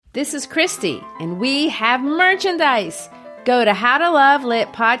This is Christy, and we have merchandise. Go to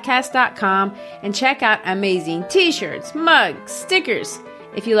howtolovelitpodcast.com and check out amazing t-shirts, mugs, stickers.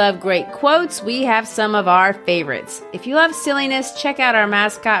 If you love great quotes, we have some of our favorites. If you love silliness, check out our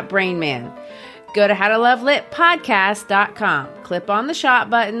mascot, Brain Man. Go to howtolovelitpodcast.com, click on the shop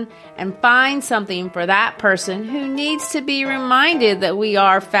button, and find something for that person who needs to be reminded that we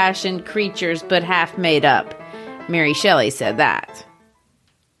are fashioned creatures but half made up. Mary Shelley said that.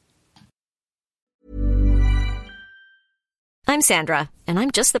 I'm Sandra, and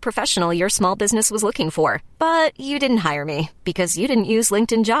I'm just the professional your small business was looking for. But you didn't hire me because you didn't use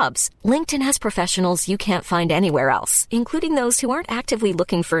LinkedIn Jobs. LinkedIn has professionals you can't find anywhere else, including those who aren't actively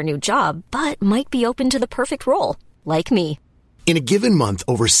looking for a new job, but might be open to the perfect role, like me. In a given month,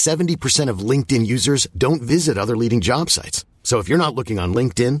 over 70% of LinkedIn users don't visit other leading job sites. So if you're not looking on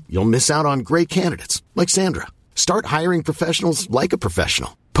LinkedIn, you'll miss out on great candidates, like Sandra. Start hiring professionals like a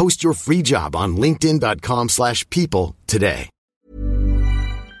professional. Post your free job on linkedin.com/people today.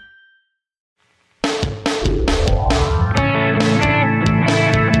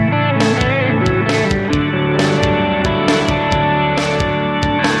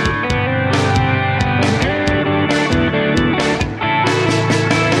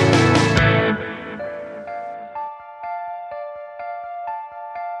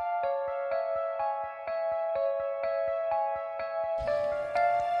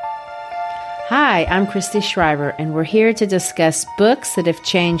 Hi, I'm Christy Shriver, and we're here to discuss books that have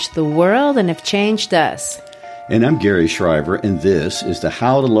changed the world and have changed us. And I'm Gary Shriver, and this is the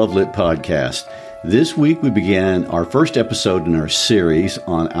How to Love Lit podcast. This week we began our first episode in our series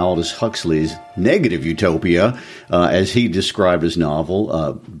on Aldous Huxley's negative utopia, as he described his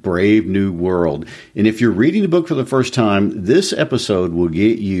novel, Brave New World. And if you're reading the book for the first time, this episode will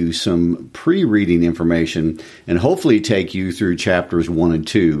get you some pre-reading information and hopefully take you through chapters 1 and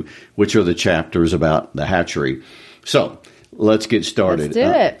 2, which are the chapters about the hatchery. So let's get started.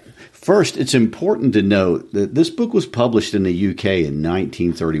 Let's do it. First, it's important to note that this book was published in the UK in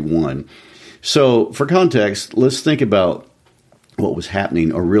 1931. So, for context, let's think about what was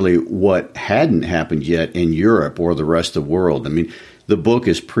happening, or really what hadn't happened yet in Europe or the rest of the world. I mean, the book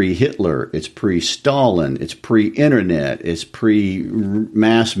is pre-Hitler, it's pre-Stalin, it's pre-internet, it's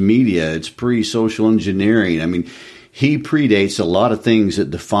pre-mass media, it's pre-social engineering. I mean, he predates a lot of things that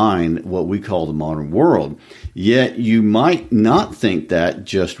define what we call the modern world. Yet you might not think that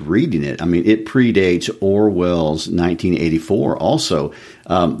just reading it. I mean, it predates Orwell's 1984 also.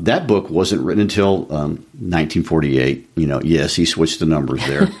 That book wasn't written until 1948. Yes, he switched the numbers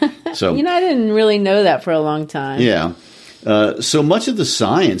there. So I didn't really know that for a long time. Yeah. So much of the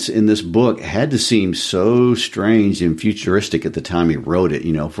science in this book had to seem so strange and futuristic at the time he wrote it.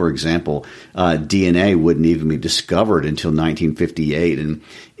 For example, DNA wouldn't even be discovered until 1958, and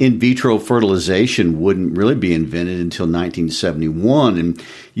in vitro fertilization wouldn't really be invented until 1971. And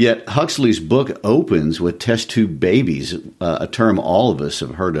yet Huxley's book opens with test tube babies, a term all of us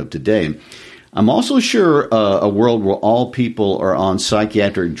have heard of today. I'm also sure a world where all people are on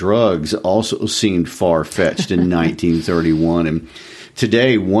psychiatric drugs also seemed far-fetched in 1931. And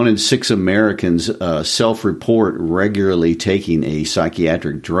today, 1 in 6 Americans self-report regularly taking a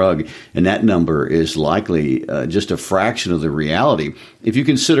psychiatric drug, and that number is likely just a fraction of the reality if you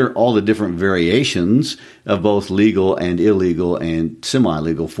consider all the different variations of both legal and illegal and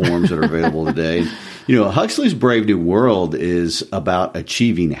semi-legal forms that are available today. Huxley's Brave New World is about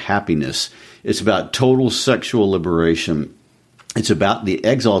achieving happiness. It's about total sexual liberation. It's about the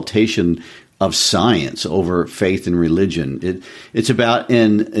exaltation of science over faith and religion. It's about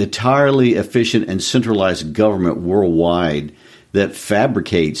an entirely efficient and centralized government worldwide that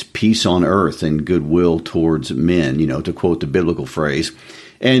fabricates peace on earth and goodwill towards men, to quote the biblical phrase.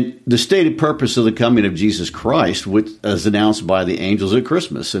 And the stated purpose of the coming of Jesus Christ, which is announced by the angels at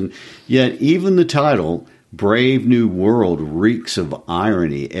Christmas. And yet even the title, Brave New World, reeks of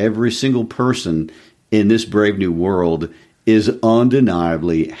irony. Every single person in this Brave New World is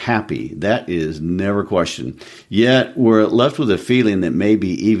undeniably happy. That is never questioned. Yet we're left with a feeling that maybe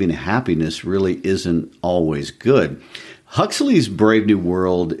even happiness really isn't always good. Huxley's Brave New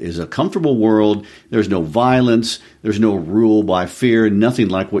World is a comfortable world. There's no violence. There's no rule by fear. Nothing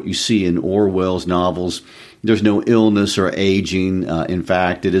like what you see in Orwell's novels. There's no illness or aging. In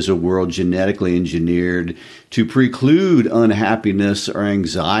fact, it is a world genetically engineered to preclude unhappiness or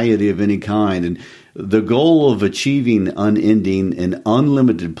anxiety of any kind. And the goal of achieving unending and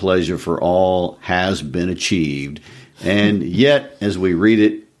unlimited pleasure for all has been achieved. And yet, as we read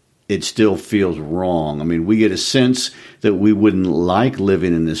it, it still feels wrong. I mean, we get a sense that we wouldn't like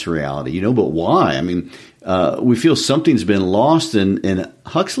living in this reality, but why? I mean, we feel something's been lost, and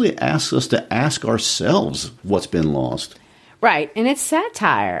Huxley asks us to ask ourselves what's been lost. Right, and it's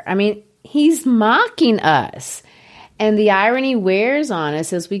satire. I mean, he's mocking us. And the irony wears on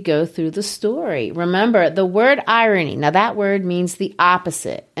us as we go through the story. Remember, the word irony, now that word means the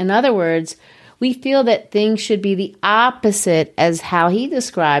opposite. In other words, we feel that things should be the opposite as how he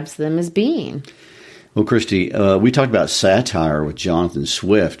describes them as being. Well, Christy, we talked about satire with Jonathan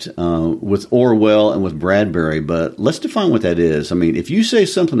Swift, with Orwell, and with Bradbury, but let's define what that is. I mean, if you say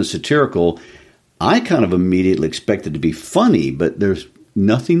something is satirical, I kind of immediately expect it to be funny, but there's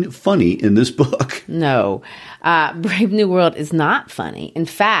nothing funny in this book. No, Brave New World is not funny. In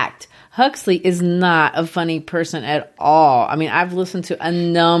fact, Huxley is not a funny person at all. I mean, I've listened to a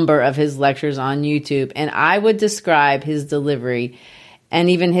number of his lectures on YouTube, and I would describe his delivery and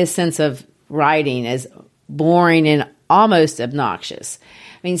even his sense of writing as boring and almost obnoxious.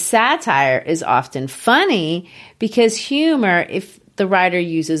 I mean, satire is often funny because humor, if the writer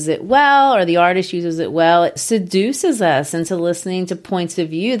uses it well or the artist uses it well, it seduces us into listening to points of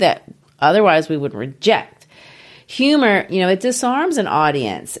view that otherwise we would reject. Humor, it disarms an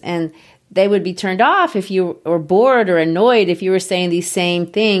audience, and they would be turned off if you were bored or annoyed if you were saying these same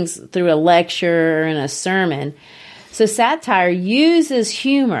things through a lecture or in a sermon. So satire uses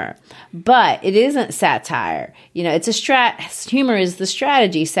humor, but it isn't satire. It's humor is the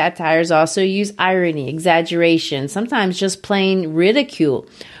strategy. Satires also use irony, exaggeration, sometimes just plain ridicule.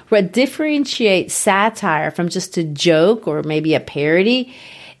 What differentiates satire from just a joke or maybe a parody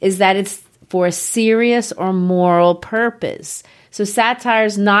is that it's for a serious or moral purpose. So satire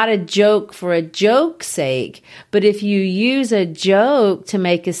is not a joke for a joke's sake, but if you use a joke to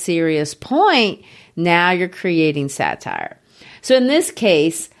make a serious point, now you're creating satire. So in this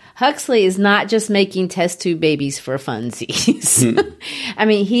case, Huxley is not just making test tube babies for funsies. I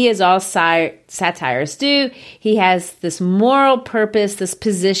mean, he is all satirists do. He has this moral purpose, this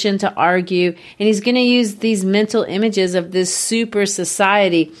position to argue, and he's going to use these mental images of this super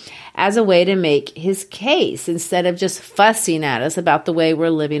society as a way to make his case instead of just fussing at us about the way we're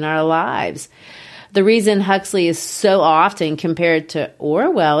living our lives. The reason Huxley is so often compared to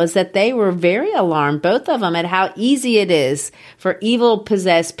Orwell is that they were very alarmed, both of them, at how easy it is for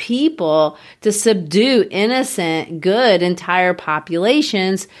evil-possessed people to subdue innocent, good, entire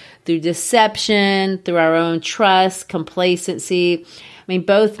populations through deception, through our own trust, complacency. I mean,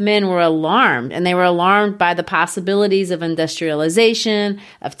 both men were alarmed, and they were alarmed by the possibilities of industrialization,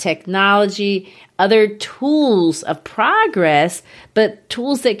 of technology, other tools of progress, but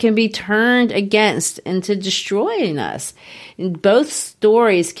tools that can be turned against into destroying us. And both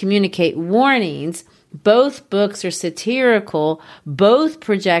stories communicate warnings. Both books are satirical. Both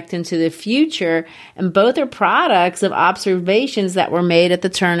project into the future, and both are products of observations that were made at the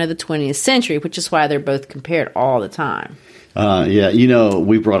turn of the 20th century, which is why they're both compared all the time.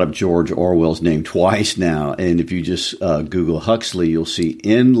 We brought up George Orwell's name twice now, and if you just Google Huxley, you'll see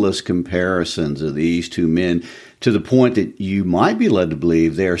endless comparisons of these two men to the point that you might be led to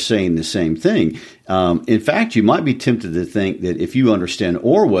believe they are saying the same thing. In fact, you might be tempted to think that if you understand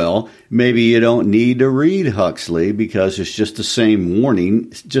Orwell, maybe you don't need to read Huxley because it's just the same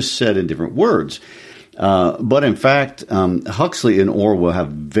warning, just said in different words. But in fact, Huxley and Orwell have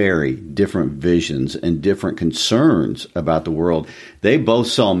very different visions and different concerns about the world. They both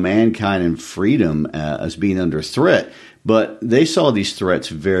saw mankind and freedom as being under threat, but they saw these threats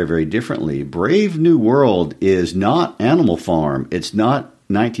very, very differently. Brave New World is not Animal Farm. It's not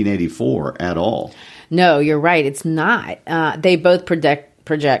 1984 at all. No, you're right. It's not. They both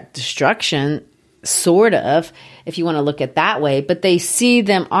project destruction, sort of, if you want to look at that way, but they see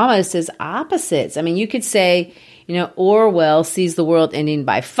them almost as opposites. I mean, you could say, Orwell sees the world ending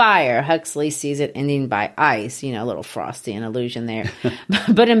by fire. Huxley sees it ending by ice, a little Faustian allusion there.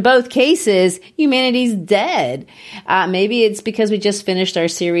 But in both cases, humanity's dead. Maybe it's because we just finished our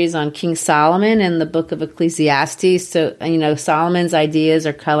series on King Solomon and the book of Ecclesiastes. So, Solomon's ideas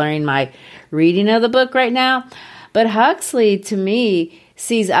are coloring my reading of the book right now. But Huxley, to me,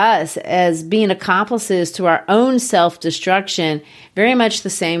 sees us as being accomplices to our own self-destruction, very much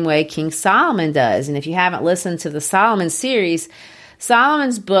the same way King Solomon does. And if you haven't listened to the Solomon series,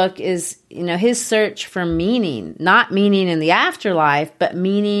 Solomon's book is, his search for meaning, not meaning in the afterlife, but a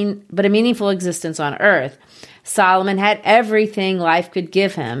meaningful existence on earth. Solomon had everything life could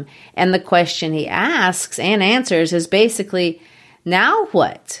give him. And the question he asks and answers is basically, now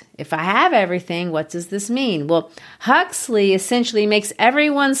what? If I have everything, what does this mean? Well, Huxley essentially makes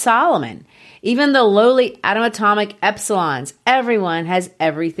everyone Solomon. Even the lowly atomic epsilons, everyone has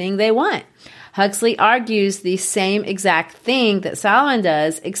everything they want. Huxley argues the same exact thing that Solomon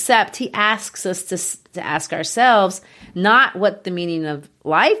does, except he asks us to ask ourselves not what the meaning of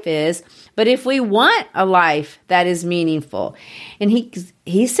life is, but if we want a life that is meaningful. And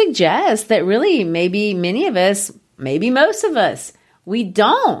he suggests that really maybe many of us, maybe most of us, we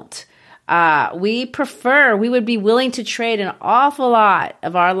don't. We would be willing to trade an awful lot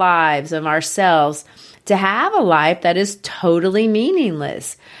of our lives, of ourselves, to have a life that is totally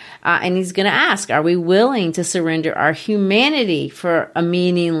meaningless. And he's going to ask, are we willing to surrender our humanity for a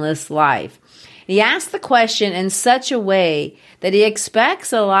meaningless life? He asks the question in such a way that he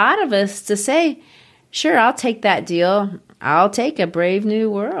expects a lot of us to say, sure, I'll take that deal. I'll take a brave new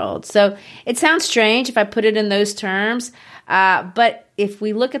world. So it sounds strange if I put it in those terms, but if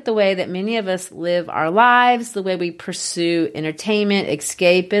we look at the way that many of us live our lives, the way we pursue entertainment,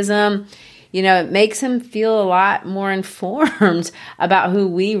 escapism, it makes him feel a lot more informed about who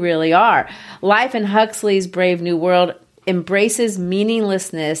we really are. Life in Huxley's Brave New World embraces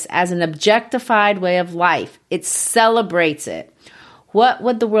meaninglessness as an objectified way of life. It celebrates it. What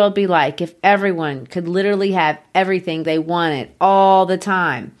would the world be like if everyone could literally have everything they wanted all the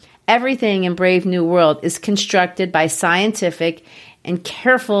time? Everything in Brave New World is constructed by scientific and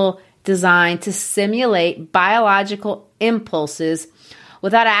careful design to simulate biological impulses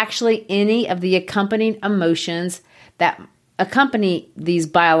without actually any of the accompanying emotions that accompany these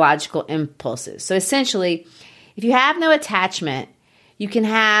biological impulses. So essentially, if you have no attachment, you can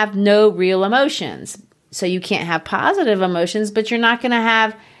have no real emotions. So you can't have positive emotions, but you're not going to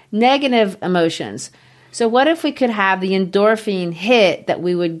have negative emotions. So what if we could have the endorphin hit that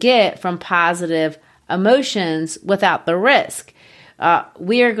we would get from positive emotions without the risk?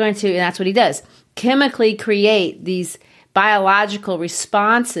 We are going to, and that's what he does, chemically create these biological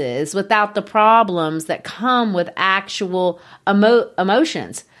responses without the problems that come with actual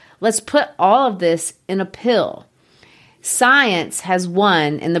emotions. Let's put all of this in a pill. Science has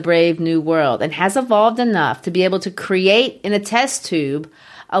won in the Brave New World and has evolved enough to be able to create in a test tube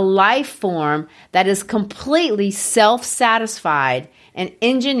a life form that is completely self-satisfied and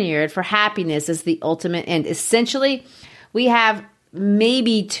engineered for happiness as the ultimate end. Essentially, we have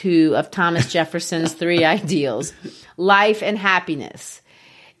maybe two of Thomas Jefferson's three ideals, life and happiness.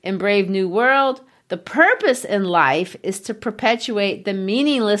 In Brave New World, the purpose in life is to perpetuate the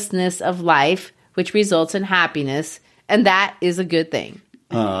meaninglessness of life, which results in happiness, and that is a good thing.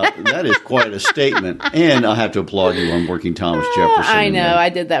 That is quite a statement. And I have to applaud you on working Thomas Jefferson. I know. I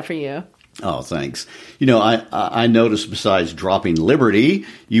did that for you. Oh, thanks. I noticed besides dropping liberty,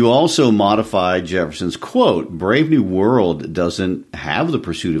 you also modified Jefferson's quote. Brave New World doesn't have the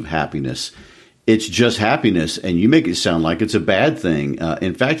pursuit of happiness. It's just happiness, and you make it sound like it's a bad thing.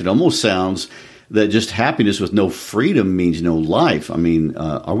 In fact, it almost sounds that just happiness with no freedom means no life. I mean,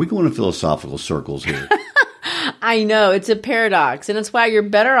 are we going to philosophical circles here? I know, it's a paradox, and it's why you're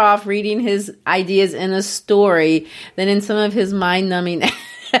better off reading his ideas in a story than in some of his mind-numbing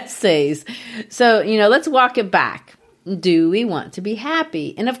essays. So, let's walk it back. Do we want to be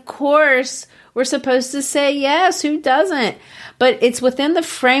happy? And of course, we're supposed to say yes. Who doesn't? But it's within the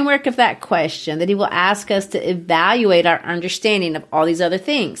framework of that question that he will ask us to evaluate our understanding of all these other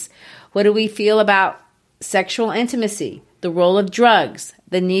things. What do we feel about sexual intimacy, the role of drugs,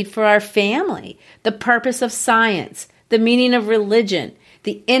 the need for our family, the purpose of science, the meaning of religion,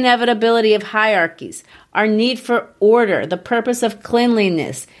 the inevitability of hierarchies, our need for order, the purpose of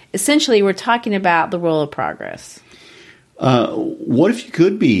cleanliness? Essentially, we're talking about the role of progress. What if you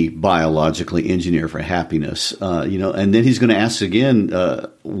could be biologically engineered for happiness? And then he's going to ask again,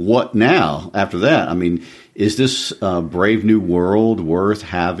 what now after that? I mean, is this Brave New World worth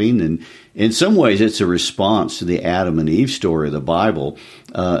having? And in some ways, it's a response to the Adam and Eve story of the Bible.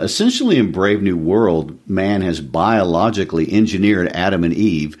 Essentially, in Brave New World, man has biologically engineered Adam and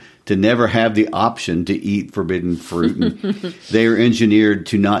Eve to never have the option to eat forbidden fruit. And they are engineered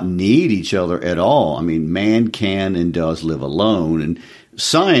to not need each other at all. I mean, man can and does live alone. And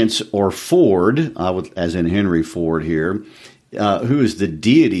science, or Ford, as in Henry Ford here, who is the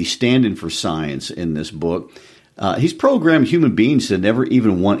deity standing for science in this book, he's programmed human beings to never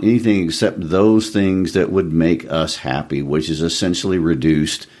even want anything except those things that would make us happy, which is essentially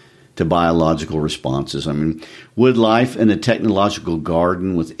reduced to biological responses. I mean, would life in a technological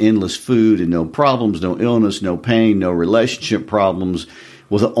garden with endless food and no problems, no illness, no pain, no relationship problems,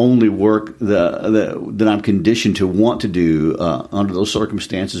 with the only work that I'm conditioned to want to do under those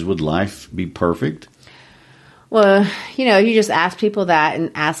circumstances, would life be perfect? Well, you just ask people that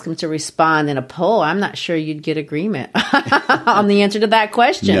and ask them to respond in a poll. I'm not sure you'd get agreement on the answer to that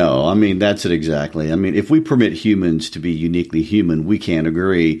question. No, I mean, that's it exactly. I mean, if we permit humans to be uniquely human, we can't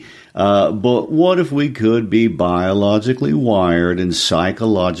agree. But what if we could be biologically wired and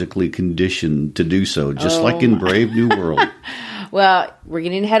psychologically conditioned to do so, just like in Brave New World? Well, we're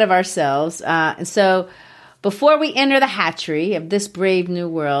getting ahead of ourselves. And so before we enter the hatchery of this brave new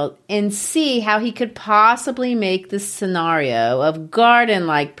world and see how he could possibly make this scenario of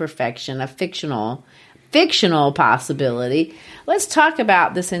garden-like perfection a fictional possibility, let's talk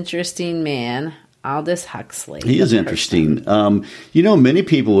about this interesting man, Aldous Huxley. He is interesting. Many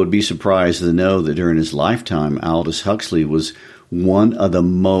people would be surprised to know that during his lifetime, Aldous Huxley was one of the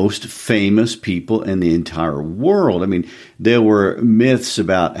most famous people in the entire world. I mean, there were myths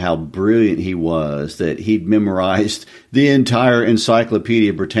about how brilliant he was, that he'd memorized the entire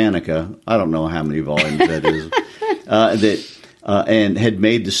Encyclopedia Britannica. I don't know how many volumes that is. And had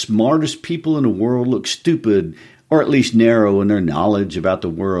made the smartest people in the world look stupid, or at least narrow in their knowledge about the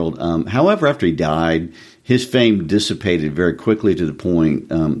world. However, after he died, his fame dissipated very quickly to the point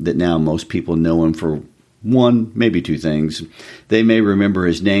that now most people know him for one, maybe two things. They may remember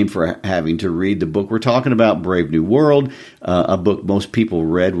his name for having to read the book we're talking about, Brave New World, a book most people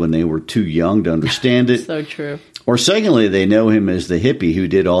read when they were too young to understand it. So true. Or secondly, they know him as the hippie who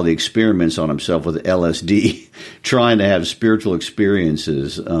did all the experiments on himself with LSD, trying to have spiritual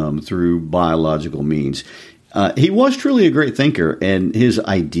experiences through biological means. He was truly a great thinker, and his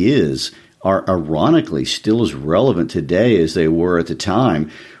ideas are ironically still as relevant today as they were at the time,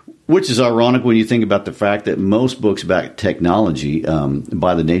 which is ironic when you think about the fact that most books about technology,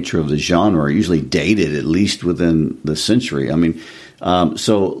 by the nature of the genre, are usually dated at least within the century. I mean,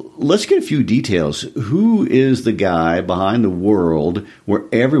 so let's get a few details. Who is the guy behind the world where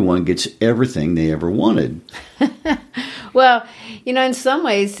everyone gets everything they ever wanted? Well, in some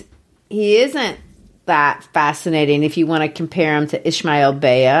ways, he isn't that fascinating if you want to compare him to Ishmael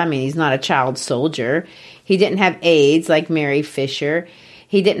Bea. I mean, he's not a child soldier. He didn't have AIDS like Mary Fisher.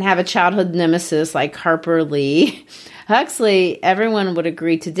 He didn't have a childhood nemesis like Harper Lee. Huxley, everyone would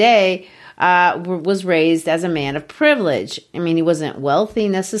agree today, was raised as a man of privilege. I mean, he wasn't wealthy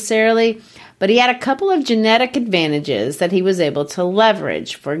necessarily, but he had a couple of genetic advantages that he was able to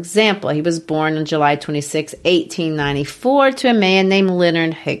leverage. For example, he was born on July 26, 1894, to a man named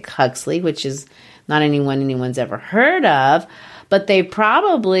Leonard Huxley, which is not anyone anyone's ever heard of, but they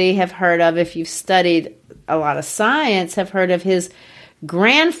probably have heard of, if you've studied a lot of science, have heard of his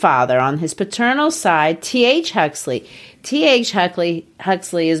grandfather on his paternal side, T.H. Huxley. T.H.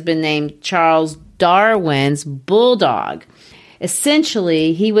 Huxley has been named Charles Darwin's bulldog.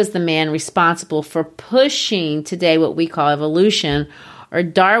 Essentially, he was the man responsible for pushing today what we call evolution or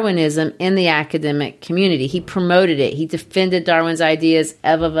Darwinism in the academic community. He promoted it. He defended Darwin's ideas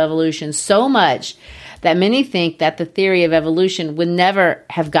of evolution so much that many think that the theory of evolution would never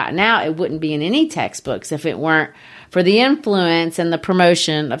have gotten out. It wouldn't be in any textbooks if it weren't for the influence and the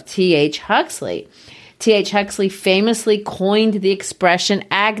promotion of T.H. Huxley. T.H. Huxley famously coined the expression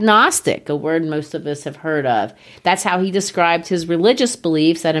agnostic, a word most of us have heard of. That's how he described his religious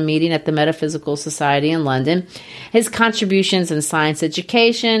beliefs at a meeting at the Metaphysical Society in London. His contributions in science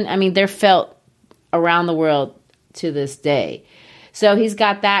education, they're felt around the world to this day. So he's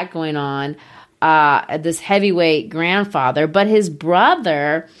got that going on, this heavyweight grandfather. But his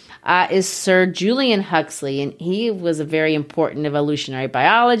brother is Sir Julian Huxley, and he was a very important evolutionary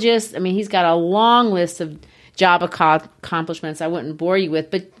biologist. He's got a long list of job accomplishments I wouldn't bore you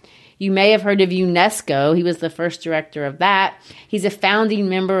with, but you may have heard of UNESCO. He was the first director of that. He's a founding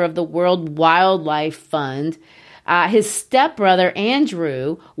member of the World Wildlife Fund. His stepbrother,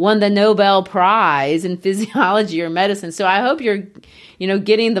 Andrew, won the Nobel Prize in physiology or medicine. So I hope you're,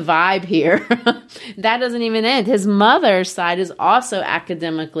 getting the vibe here. That doesn't even end. His mother's side is also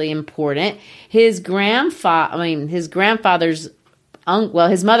academically important. His mother's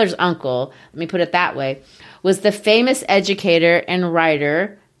uncle, let me put it that way, was the famous educator and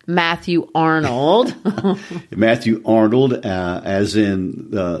writer Matthew Arnold. Matthew Arnold, as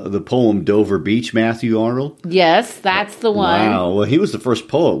in the poem Dover Beach, Matthew Arnold? Yes, that's the one. Wow. Well, he was the first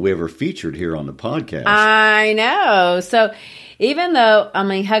poet we ever featured here on the podcast. I know. So even though,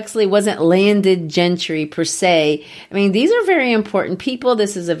 Huxley wasn't landed gentry per se, these are very important people.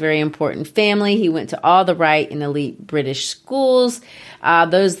 This is a very important family. He went to all the right and elite British schools.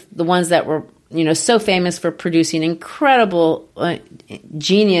 The ones that were so famous for producing incredible,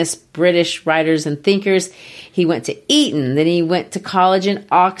 genius British writers and thinkers. He went to Eton, then he went to college in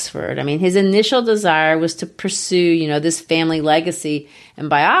Oxford. His initial desire was to pursue, this family legacy in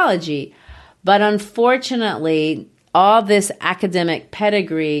biology. But unfortunately, all this academic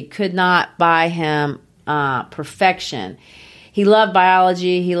pedigree could not buy him perfection. He loved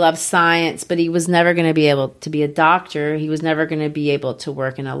biology, he loved science, but he was never going to be able to be a doctor. He was never going to be able to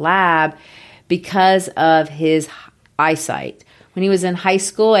work in a lab because of his eyesight. When he was in high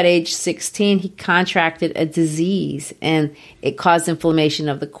school at age 16, he contracted a disease, and it caused inflammation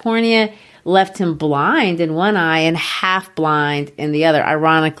of the cornea, left him blind in one eye and half blind in the other.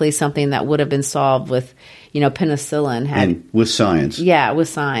 Ironically, something that would have been solved with, penicillin. And with science. Yeah, with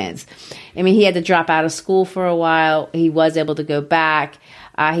science. I mean, he had to drop out of school for a while. He was able to go back.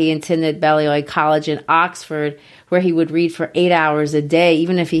 He attended Balliol College in Oxford, where he would read for 8 hours a day,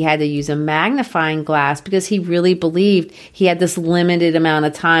 even if he had to use a magnifying glass, because he really believed he had this limited amount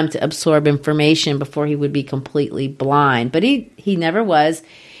of time to absorb information before he would be completely blind. But he never was.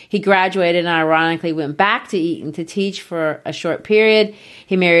 He graduated and ironically went back to Eton to teach for a short period.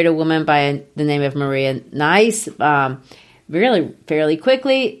 He married a woman by the name of Maria Nice really fairly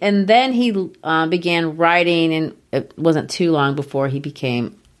quickly. And then he began writing, and it wasn't too long before he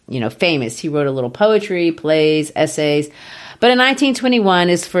became, famous. He wrote a little poetry, plays, essays. But in 1921,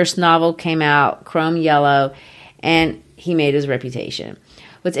 his first novel came out, Chrome Yellow, and he made his reputation.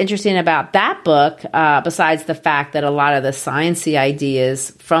 What's interesting about that book, besides the fact that a lot of the sciencey ideas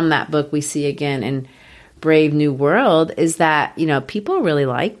from that book we see again in Brave New World, is that, people really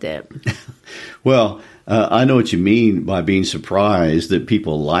liked it. Well, I know what you mean by being surprised that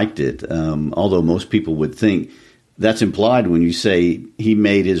people liked it, although most people would think that's implied when you say he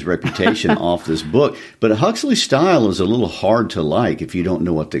made his reputation off this book. But Huxley's style is a little hard to like if you don't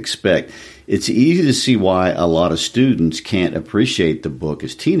know what to expect. It's easy to see why a lot of students can't appreciate the book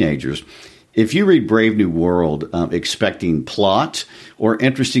as teenagers. If you read Brave New World expecting plot or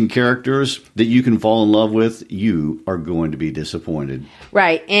interesting characters that you can fall in love with, you are going to be disappointed.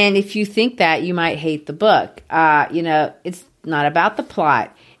 Right. And if you think that, you might hate the book. It's not about the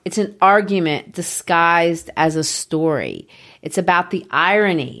plot. It's an argument disguised as a story. It's about the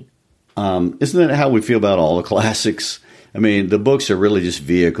irony. Isn't that how we feel about all the classics? I mean, the books are really just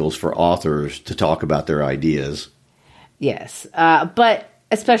vehicles for authors to talk about their ideas. Yes, but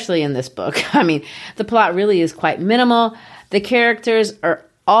especially in this book. I mean, the plot really is quite minimal. The characters are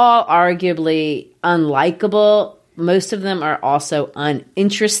all arguably unlikable. Most of them are also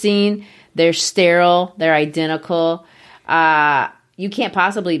uninteresting. They're sterile. They're identical. You can't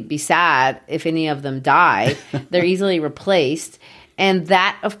possibly be sad if any of them die. They're easily replaced. And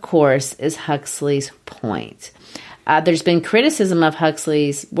that, of course, is Huxley's point. There's been criticism of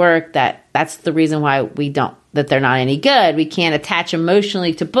Huxley's work that's the reason why that they're not any good. We can't attach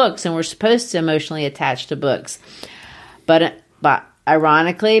emotionally to books, and we're supposed to emotionally attach to books. But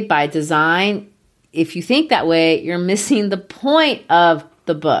ironically, by design, if you think that way, you're missing the point of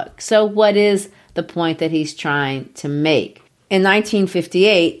the book. So what is the point that he's trying to make? In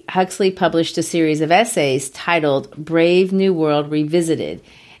 1958, Huxley published a series of essays titled Brave New World Revisited.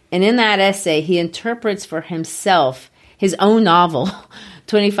 And in that essay, he interprets for himself his own novel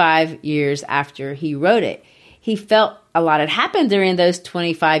 25 years after he wrote it. He felt a lot had happened during those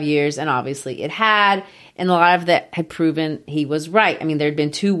 25 years, and obviously it had, and a lot of that had proven he was right. I mean, there had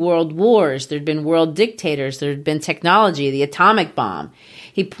been 2 world wars, there had been world dictators, there had been technology, the atomic bomb.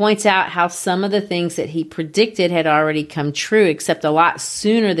 He points out how some of the things that he predicted had already come true, except a lot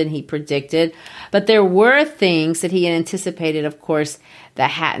sooner than he predicted. But there were things that he had anticipated, of course, that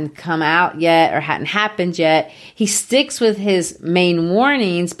hadn't come out yet or hadn't happened yet. He sticks with his main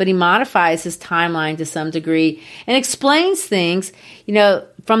warnings, but he modifies his timeline to some degree and explains things,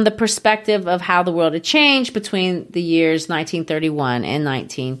 from the perspective of how the world had changed between the years 1931 and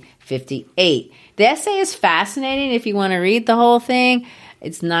 1958. The essay is fascinating if you want to read the whole thing.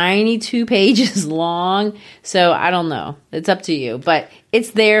 It's 92 pages long, so I don't know. It's up to you, but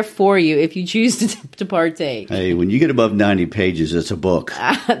it's there for you if you choose to partake. Hey, when you get above 90 pages, it's a book.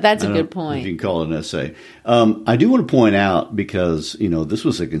 That's a good point. If you can call it an essay. I do want to point out, because, this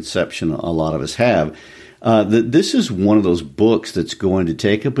was a conception a lot of us have, that this is one of those books that's going to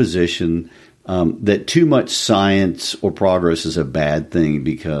take a position that too much science or progress is a bad thing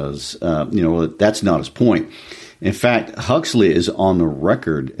because, that's not his point. In fact, Huxley is on the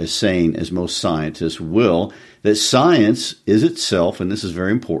record as saying, as most scientists will, that science is itself, and this is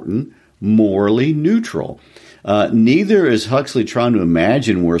very important, morally neutral. Neither is Huxley trying to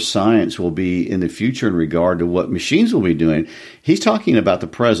imagine where science will be in the future in regard to what machines will be doing. He's talking about the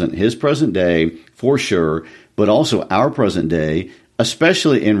present, his present day, for sure, but also our present day,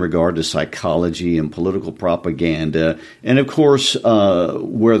 especially in regard to psychology and political propaganda, and of course,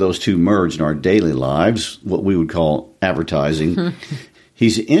 where those two merge in our daily lives, what we would call advertising.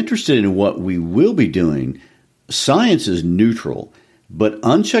 He's interested in what we will be doing. Science is neutral, but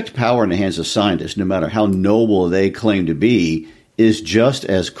unchecked power in the hands of scientists, no matter how noble they claim to be, is just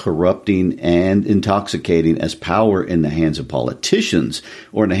as corrupting and intoxicating as power in the hands of politicians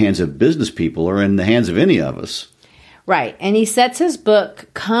or in the hands of business people or in the hands of any of us. Right. And he sets his book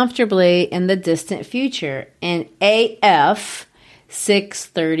comfortably in the distant future in AF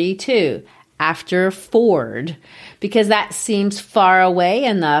 632 after Ford, because that seems far away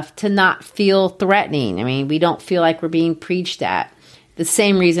enough to not feel threatening. I mean, we don't feel like we're being preached at. The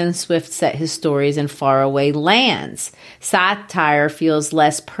same reason Swift set his stories in faraway lands. Satire feels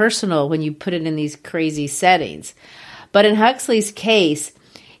less personal when you put it in these crazy settings. But in Huxley's case,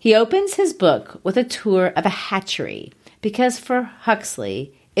 he opens his book with a tour of a hatchery, because for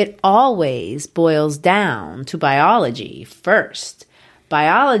Huxley, it always boils down to biology first.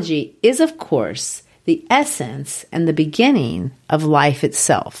 Biology is, of course, the essence and the beginning of life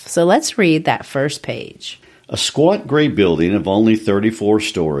itself. So let's read that first page. A squat gray building of only 34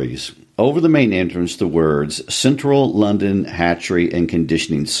 stories. Over the main entrance, the words Central London Hatchery and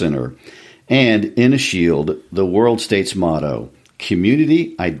Conditioning Center. And in a shield, the World State's motto,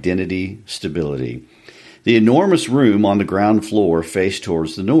 Community, Identity, Stability. The enormous room on the ground floor faced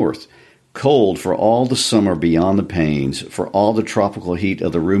towards the north. Cold for all the summer beyond the panes, for all the tropical heat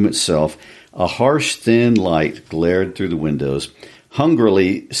of the room itself, a harsh, thin light glared through the windows,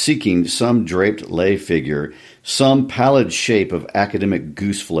 hungrily seeking some draped lay figure, some pallid shape of academic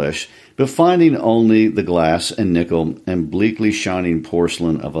goose flesh, but finding only the glass and nickel and bleakly shining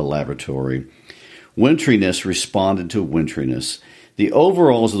porcelain of a laboratory. Wintriness responded to wintriness. The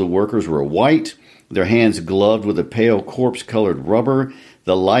overalls of the workers were white, their hands gloved with a pale corpse-colored rubber.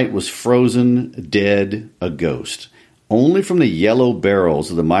 The light was frozen, dead, a ghost. Only from the yellow barrels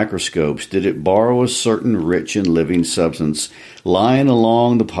of the microscopes did it borrow a certain rich and living substance, lying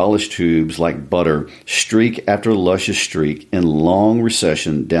along the polished tubes like butter, streak after luscious streak, in long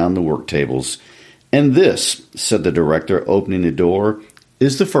recession down the work tables. And this, said the director, opening the door,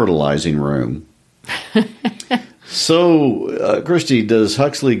 is the fertilizing room. So, Christy, does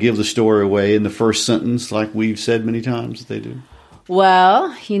Huxley give the story away in the first sentence like we've said many times that they do?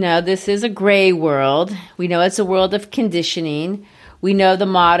 Well, this is a gray world. We know it's a world of conditioning. We know the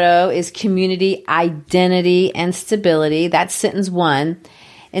motto is community, identity, and stability. That's sentence 1.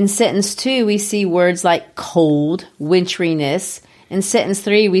 In sentence 2, we see words like cold, wintriness. In sentence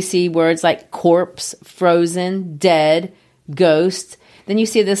 3, we see words like corpse, frozen, dead, ghost. Then you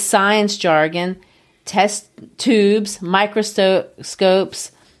see the science jargon, test tubes,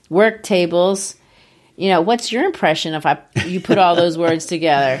 microscopes, work tables. What's your impression if you put all those words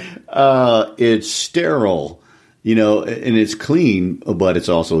together? It's sterile, and it's clean, but it's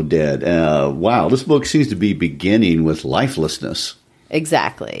also dead. Wow, this book seems to be beginning with lifelessness.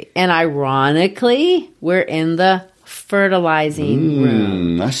 Exactly. And ironically, we're in the fertilizing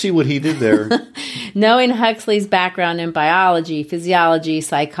room. I see what he did there. Knowing Huxley's background in biology, physiology,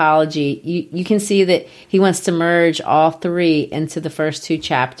 psychology, you can see that he wants to merge all three into the first 2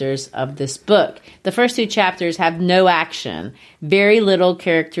 chapters of this book. The first 2 chapters have no action, very little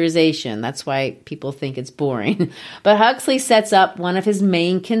characterization. That's why people think it's boring. But Huxley sets up one of his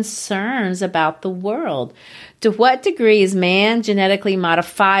main concerns about the world. To what degree is man genetically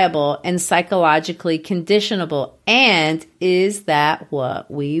modifiable and psychologically conditionable? And is that what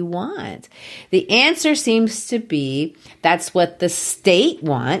we want? The answer seems to be that's what the state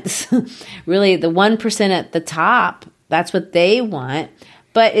wants. Really, the 1% at the top, that's what they want.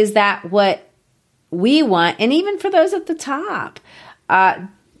 But is that what we want? And even for those at the top,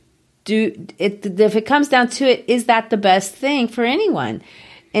 if it comes down to it, is that the best thing for anyone?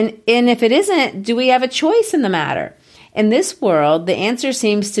 And if it isn't, do we have a choice in the matter? In this world, the answer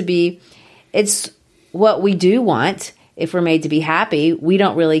seems to be it's what we do want. If we're made to be happy, we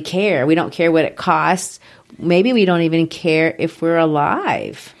don't really care. We don't care what it costs. Maybe we don't even care if we're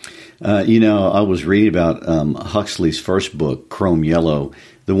alive. I was reading about Huxley's first book, Chrome Yellow,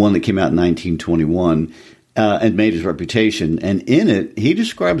 the one that came out in 1921. And made his reputation. And in it, he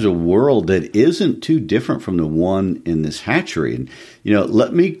describes a world that isn't too different from the one in this hatchery. And,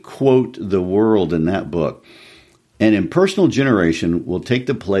 let me quote the world in that book. An impersonal generation will take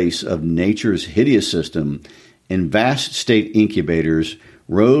the place of nature's hideous system. In vast state incubators,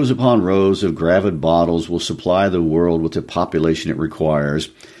 rows upon rows of gravid bottles will supply the world with the population it requires.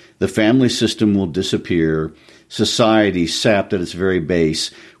 The family system will disappear. Society, sapped at its very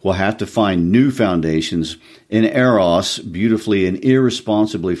base, will have to find new foundations, and Eros, beautifully and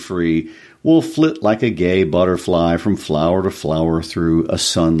irresponsibly free, will flit like a gay butterfly from flower to flower through a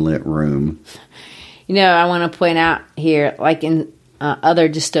sunlit room. I want to point out here, like in other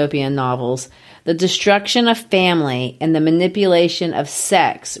dystopian novels. The destruction of family and the manipulation of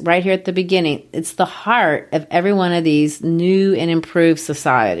sex, right here at the beginning, it's the heart of every one of these new and improved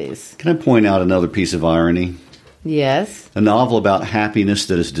societies. Can I point out another piece of irony? Yes. A novel about happiness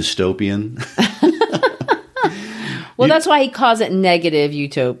that is dystopian. Well, that's why he calls it negative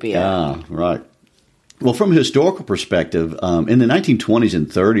utopia. Ah, right. Well, from a historical perspective, in the 1920s and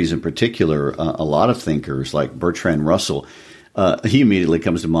 30s in particular, a lot of thinkers like Bertrand Russell, he immediately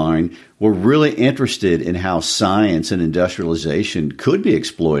comes to mind, were really interested in how science and industrialization could be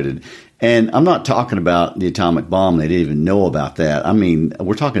exploited. And I'm not talking about the atomic bomb. They didn't even know about that. I mean,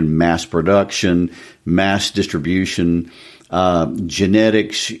 we're talking mass production, mass distribution,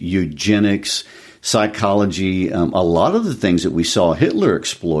 genetics, eugenics, psychology, a lot of the things that we saw Hitler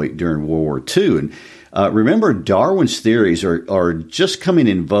exploit during World War II. And remember, Darwin's theories are just coming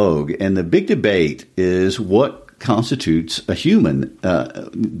in vogue, and the big debate is what constitutes a human.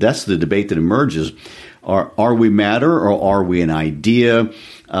 That's the debate that emerges. Are we matter or are we an idea?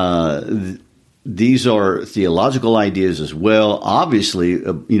 These are theological ideas as well, obviously,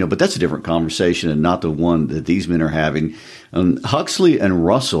 but that's a different conversation and not the one that these men are having. Huxley and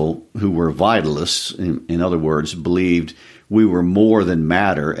Russell, who were vitalists, in other words, believed we were more than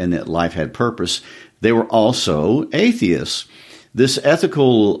matter and that life had purpose. They were also atheists. This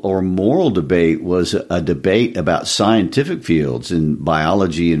ethical or moral debate was a debate about scientific fields in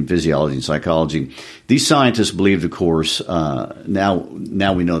biology and physiology and psychology. These scientists believed, of course,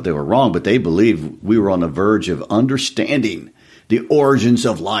 now we know they were wrong, but they believed we were on the verge of understanding the origins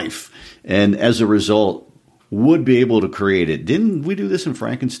of life, and as a result, would be able to create it. Didn't we do this in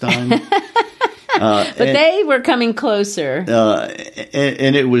Frankenstein? But they were coming closer,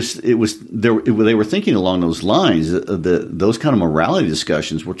 and it was they were thinking along those lines. Those kind of morality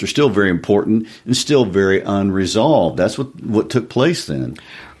discussions, which are still very important and still very unresolved. That's what took place then.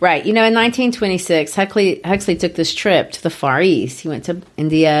 Right. In 1926, Huxley took this trip to the Far East. He went to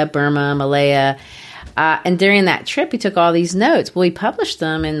India, Burma, Malaya. And during that trip, he took all these notes. Well, he published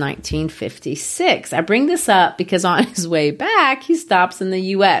them in 1956. I bring this up because on his way back, he stops in the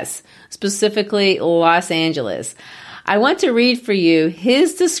U.S., specifically Los Angeles. I want to read for you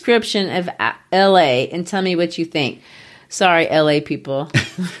his description of L.A. and tell me what you think. Sorry, L.A. people.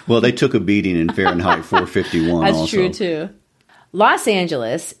 Well, they took a beating in Fahrenheit 451 That's also. true, too. Los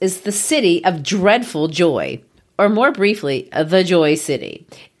Angeles is the city of dreadful joy, or more briefly, the Joy City.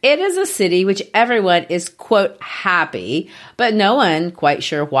 It is a city which everyone is, quote, happy, but no one quite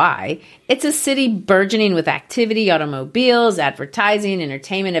sure why. It's a city burgeoning with activity, automobiles, advertising,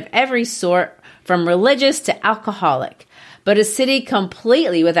 entertainment of every sort, from religious to alcoholic, but a city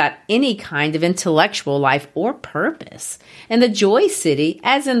completely without any kind of intellectual life or purpose. In the Joy City,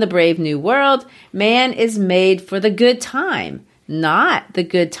 as in the Brave New World, man is made for the good time, not the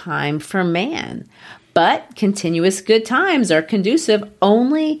good time for man. But continuous good times are conducive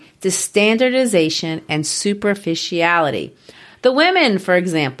only to standardization and superficiality. The women, for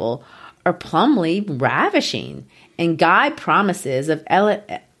example, are plumly ravishing, and Guy promises of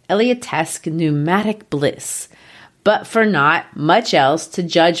Eliotesque pneumatic bliss, but for not much else to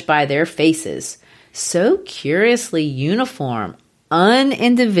judge by their faces, so curiously uniform,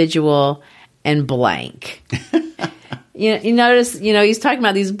 unindividual, and blank. You notice, he's talking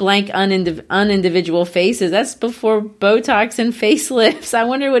about these blank, unindividual faces. That's before Botox and facelifts. I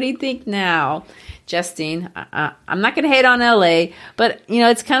wonder what he'd think now. Justine, I'm not going to hate on L.A., but,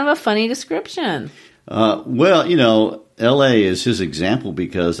 it's kind of a funny description. Well, L.A. is his example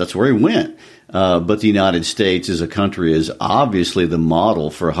because that's where he went. But the United States as a country is obviously the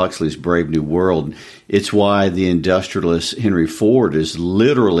model for Huxley's Brave New World. It's why the industrialist Henry Ford is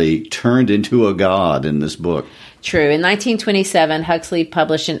literally turned into a god in this book. True. In 1927, Huxley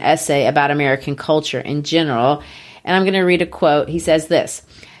published an essay about American culture in general, and I'm going to read a quote. He says this: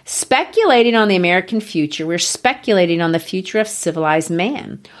 "Speculating on the American future, we're speculating on the future of civilized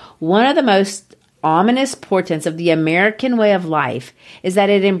man. One of the most ominous portents of the American way of life is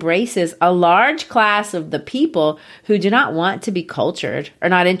that it embraces a large class of the people who do not want to be cultured or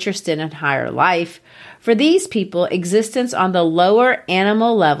not interested in higher life. For these people, existence on the lower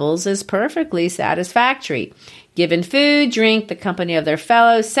animal levels is perfectly satisfactory. Given food, drink, the company of their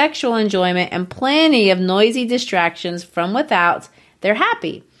fellows, sexual enjoyment, and plenty of noisy distractions from without, they're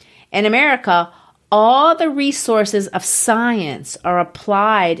happy. In America, all the resources of science are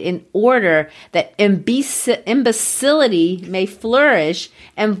applied in order that imbecility may flourish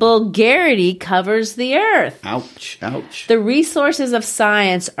and vulgarity covers the earth." Ouch, ouch. The resources of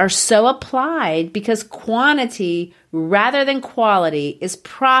science are so applied because quantity rather than quality is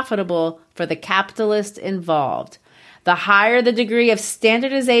profitable for the capitalist involved. The higher the degree of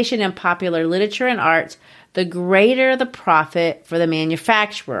standardization in popular literature and art, the greater the profit for the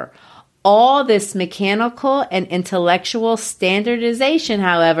manufacturer. All this mechanical and intellectual standardization,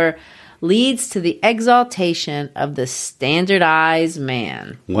 however, leads to the exaltation of the standardized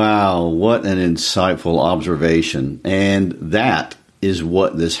man. Wow, what an insightful observation. And that is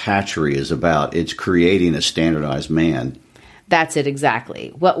what this hatchery is about. It's creating a standardized man. That's it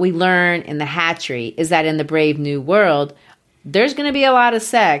exactly. What we learn in the hatchery is that in the Brave New World, there's going to be a lot of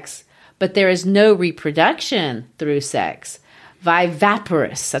sex, but there is no reproduction through sex.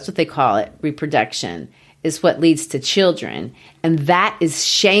 Viviparous, that's what they call it, reproduction, is what leads to children. And that is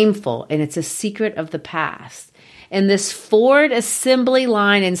shameful, and it's a secret of the past. In this Ford assembly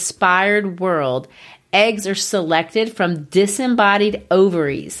line inspired world, eggs are selected from disembodied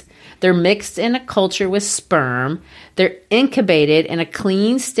ovaries. They're mixed in a culture with sperm. They're incubated in a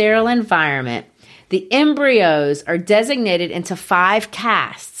clean, sterile environment. The embryos are designated into 5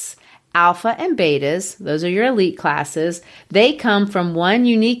 castes. Alpha and betas, those are your elite classes. They come from one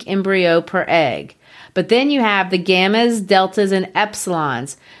unique embryo per egg. But then you have the gammas, deltas, and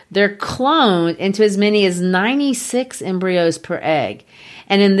epsilons. They're cloned into as many as 96 embryos per egg.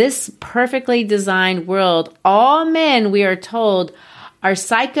 And in this perfectly designed world, all men, we are told, are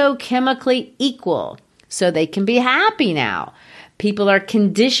psychochemically equal, so they can be happy now. People are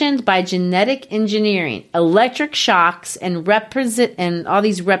conditioned by genetic engineering, electric shocks, and all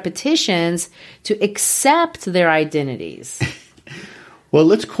these repetitions to accept their identities. Well,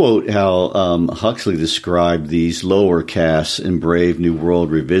 let's quote how Huxley described these lower castes in Brave New World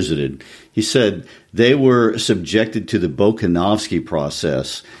Revisited. He said, they were subjected to the Bokanovsky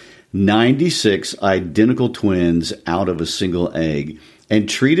process, 96 identical twins out of a single egg, and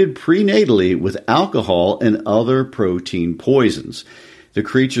treated prenatally with alcohol and other protein poisons. The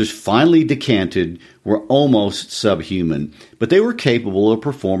creatures finally decanted were almost subhuman, but they were capable of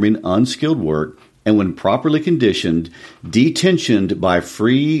performing unskilled work, and when properly conditioned, detensioned by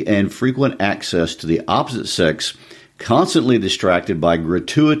free and frequent access to the opposite sex, constantly distracted by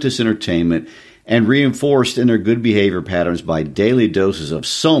gratuitous entertainment, and reinforced in their good behavior patterns by daily doses of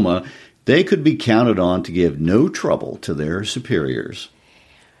soma, they could be counted on to give no trouble to their superiors.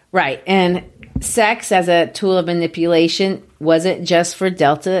 Right. And sex as a tool of manipulation wasn't just for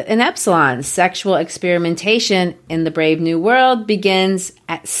delta and epsilon. Sexual experimentation in the Brave New World begins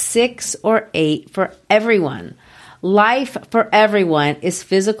at 6 or 8 for everyone. Life for everyone is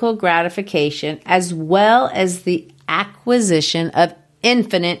physical gratification as well as the acquisition of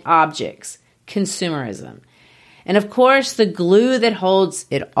infinite objects, consumerism. And of course, the glue that holds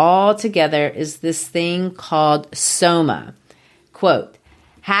it all together is this thing called soma. Quote,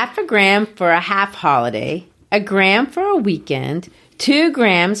 0.5 gram for a half holiday, 1 gram for a weekend, 2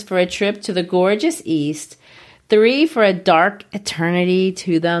 grams for a trip to the gorgeous east, 3 for a dark eternity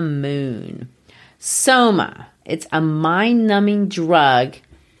to the moon. Soma, it's a mind-numbing drug,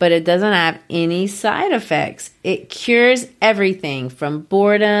 but it doesn't have any side effects. It cures everything from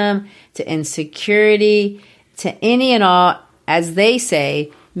boredom to insecurity to any and all, as they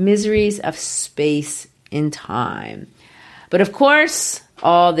say, miseries of space and time. But of course,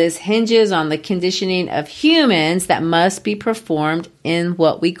 all this hinges on the conditioning of humans that must be performed in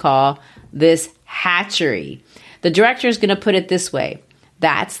what we call this hatchery. The director is going to put it this way.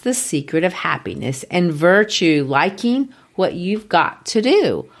 That's the secret of happiness and virtue, liking what you've got to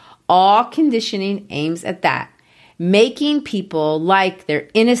do. All conditioning aims at that, making people like their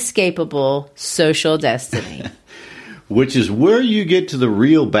inescapable social destiny. Which is where you get to the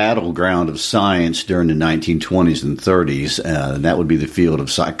real battleground of science during the 1920s and 30s, and that would be the field of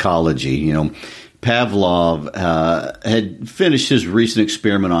psychology. You know, Pavlov had finished his recent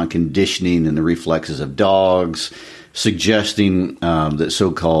experiment on conditioning and the reflexes of dogs, suggesting that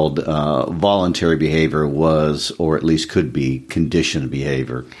so-called voluntary behavior was, or at least could be, conditioned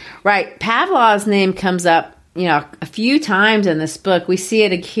behavior. Right. Pavlov's name comes up, a few times in this book. We see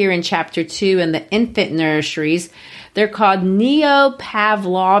it here in Chapter 2 in the infant nurseries. They're called Pavlovian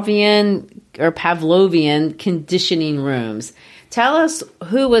conditioning rooms. Tell us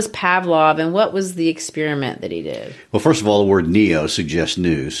who was Pavlov and what was the experiment that he did? Well, first of all, the word neo suggests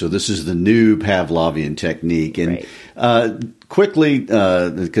new. So this is the new Pavlovian technique. And quickly,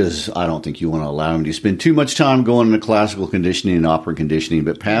 because I don't think you want to allow him to spend too much time going into classical conditioning and operant conditioning,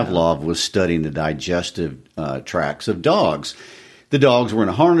 but Pavlov was studying the digestive tracts of dogs. the dogs were in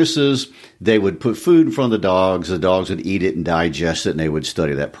harnesses. They would put food in front of the dogs would eat it and digest it, and they would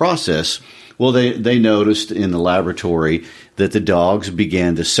study that process. Well, they noticed in the laboratory that the dogs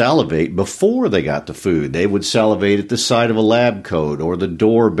began to salivate before they got the food. They would salivate at the sight of a lab coat or the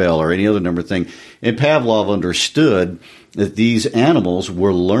doorbell or any other number of thing. And Pavlov understood that these animals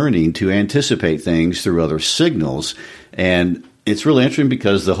were learning to anticipate things through other signals. And it's really interesting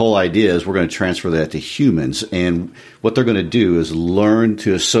because the whole idea is we're going to transfer that to humans. And what they're going to do is learn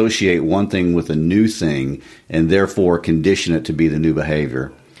to associate one thing with a new thing and therefore condition it to be the new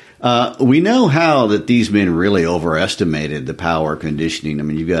behavior. We know how that these men really overestimated the power of conditioning. I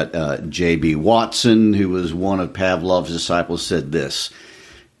mean, you've got J.B. Watson, who was one of Pavlov's disciples, said this: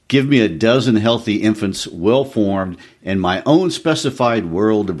 "Give me a dozen healthy infants, well-formed, in my own specified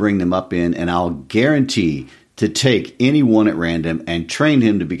world to bring them up in, and I'll guarantee to take any one at random and train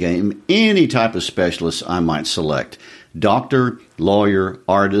him to become any type of specialist I might select. Doctor, lawyer,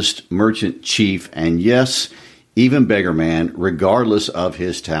 artist, merchant, chief, and yes, even beggar man, regardless of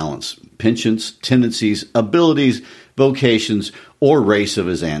his talents, penchants, tendencies, abilities, vocations, or race of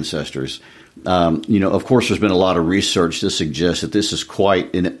his ancestors." Of course, there's been a lot of research to suggest that this is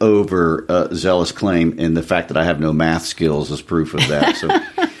quite an overzealous claim, and the fact that I have no math skills is proof of that. So,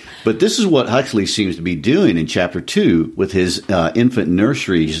 but this is what Huxley seems to be doing in Chapter 2 with his infant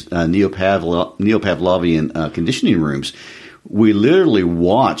nurseries, Neo-Pavlovian conditioning rooms. We literally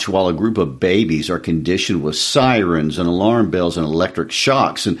watch while a group of babies are conditioned with sirens and alarm bells and electric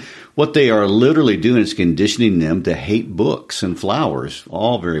shocks. And what they are literally doing is conditioning them to hate books and flowers,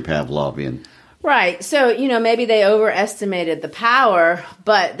 all very Pavlovian. Right. So, maybe they overestimated the power,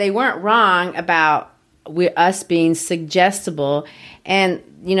 but they weren't wrong about us being suggestible. And,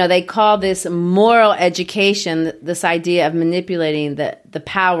 they call this moral education, this idea of manipulating the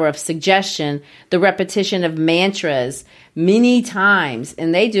power of suggestion, the repetition of mantras many times.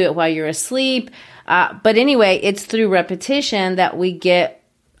 And they do it while you're asleep. But anyway, it's through repetition that we get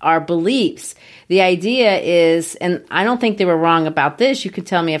our beliefs. The idea is, and I don't think they were wrong about this, you could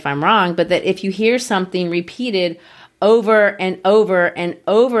tell me if I'm wrong, but that if you hear something repeated over and over and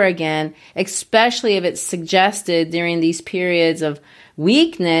over again, especially if it's suggested during these periods of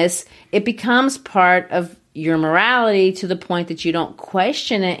weakness, it becomes part of your morality to the point that you don't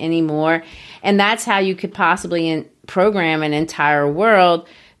question it anymore. And that's how you could possibly program an entire world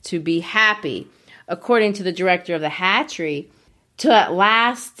to be happy. According to the director of the hatchery, to at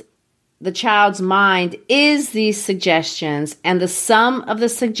last the child's mind is these suggestions, and the sum of the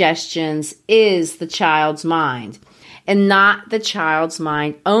suggestions is the child's mind. And not the child's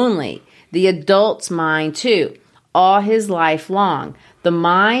mind only, the adult's mind too, all his life long. The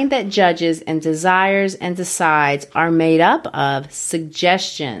mind that judges and desires and decides are made up of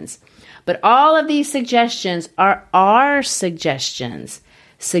suggestions. But all of these suggestions are our suggestions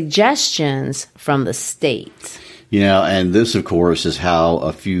from the state. And this, of course, is how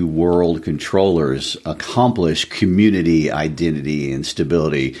a few world controllers accomplish community identity and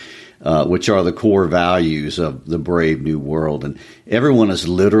stability, which are the core values of the brave new world. And everyone is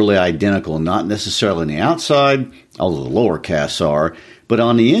literally identical, not necessarily on the outside, although the lower castes are, but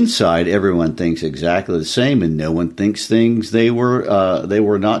on the inside, everyone thinks exactly the same, and no one thinks things they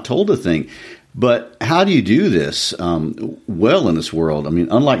were not told to think. But how do you do this well in this world? I mean,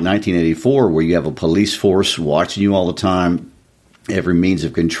 unlike 1984, where you have a police force watching you all the time, every means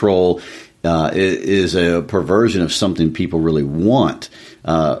of control is a perversion of something people really want.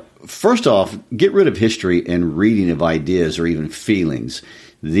 First off, get rid of history and reading of ideas or even feelings.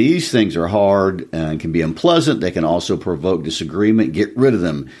 These things are hard and can be unpleasant. They can also provoke disagreement. Get rid of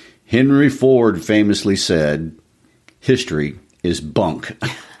them. Henry Ford famously said, "History is bunk."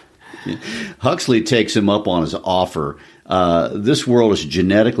 Huxley takes him up on his offer. This world is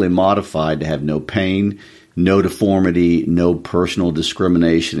genetically modified to have no pain, no deformity, no personal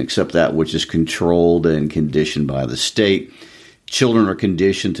discrimination except that which is controlled and conditioned by the state. Children are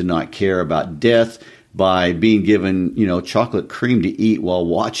conditioned to not care about death by being given, chocolate cream to eat while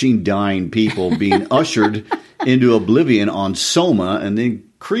watching dying people being ushered into oblivion on soma and then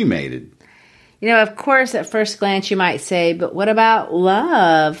cremated. Of course, at first glance, you might say, but what about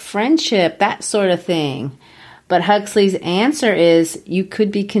love, friendship, that sort of thing? But Huxley's answer is you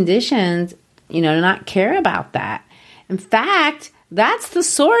could be conditioned, to not care about that. In fact, that's the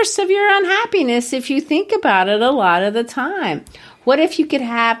source of your unhappiness if you think about it a lot of the time. What if you could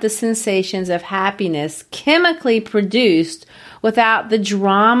have the sensations of happiness chemically produced without the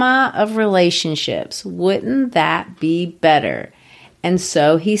drama of relationships? Wouldn't that be better? And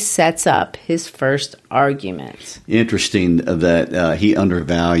so he sets up his first argument. Interesting that he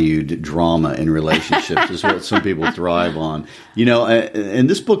undervalued drama in relationships is what some people thrive on. You know, and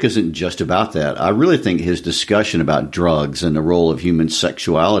this book isn't just about that. I really think his discussion about drugs and the role of human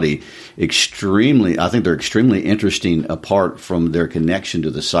sexuality I think they're extremely interesting apart from their connection to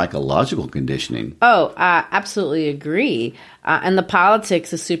the psychological conditioning. Oh, I absolutely agree. And the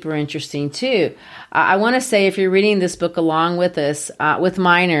politics is super interesting too. I want to say if you're reading this book along with us, with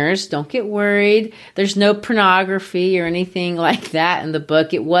minors, don't get worried. There's no pornography or anything like that in the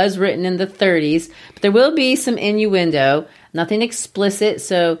book. It was written in the 30s, but there will be some innuendo, nothing explicit,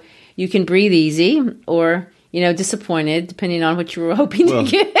 so you can breathe easy or, disappointed, depending on what you were hoping to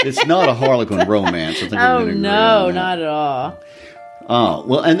get. It's not a Harlequin romance. I think we're going to agree on that. Not at all.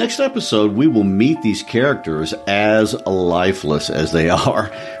 Well, and next episode, we will meet these characters as lifeless as they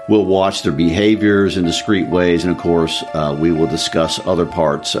are. We'll watch their behaviors in discreet ways, and of course, we will discuss other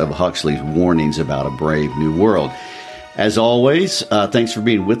parts of Huxley's warnings about a brave new world. As always, thanks for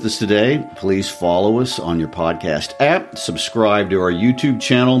being with us today. Please follow us on your podcast app, subscribe to our YouTube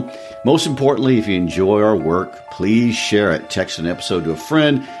channel. Most importantly, if you enjoy our work, please share it. Text an episode to a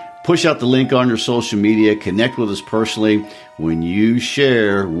friend. Push out the link on your social media. Connect with us personally. When you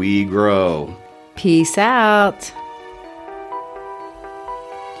share, we grow. Peace out.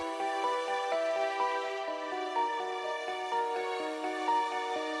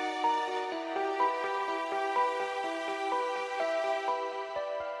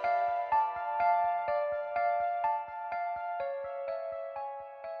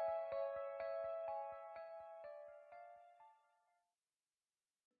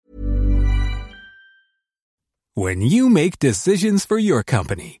 When you make decisions for your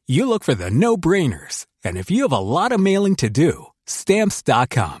company, you look for the no-brainers. And if you have a lot of mailing to do,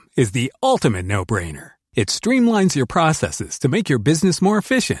 Stamps.com is the ultimate no-brainer. It streamlines your processes to make your business more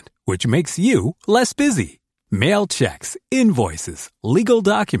efficient, which makes you less busy. Mail checks, invoices, legal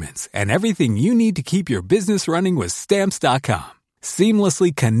documents, and everything you need to keep your business running with Stamps.com.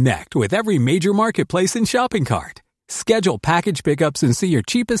 Seamlessly connect with every major marketplace and shopping cart. Schedule package pickups and see your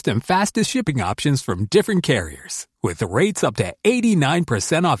cheapest and fastest shipping options from different carriers, with rates up to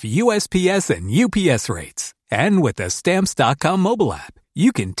 89% off USPS and UPS rates. And with the Stamps.com mobile app,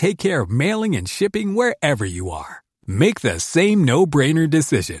 you can take care of mailing and shipping wherever you are. Make the same no-brainer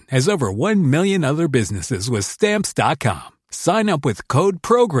decision as over 1 million other businesses with Stamps.com. Sign up with code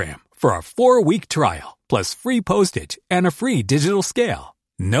PROGRAM for a 4-week trial, plus free postage and a free digital scale.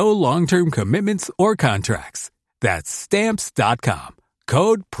 No long-term commitments or contracts. That's Stamps.com.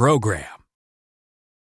 Code PROGRAM.